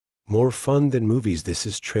More fun than movies, this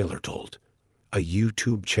is Trailer Told, a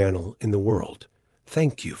YouTube channel in the world.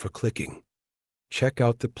 Thank you for clicking. Check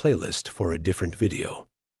out the playlist for a different video.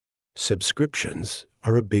 Subscriptions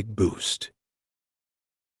are a big boost.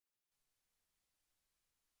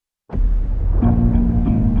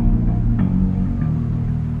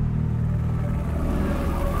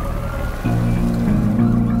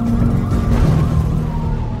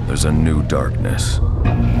 There's a new darkness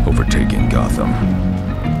overtaking Gotham,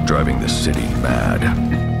 driving the city mad.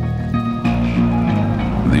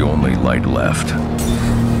 The only light left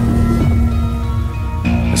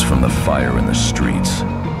is from the fire in the streets,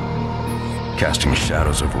 casting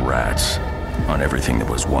shadows of rats on everything that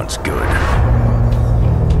was once good.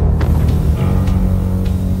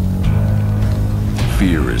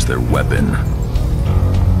 Fear is their weapon.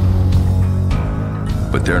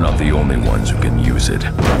 But they're not the only ones who can use it.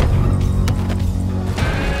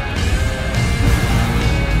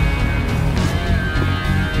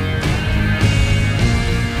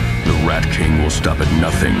 The Rat King will stop at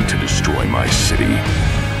nothing to destroy my city.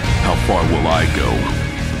 How far will I go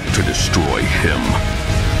to destroy him?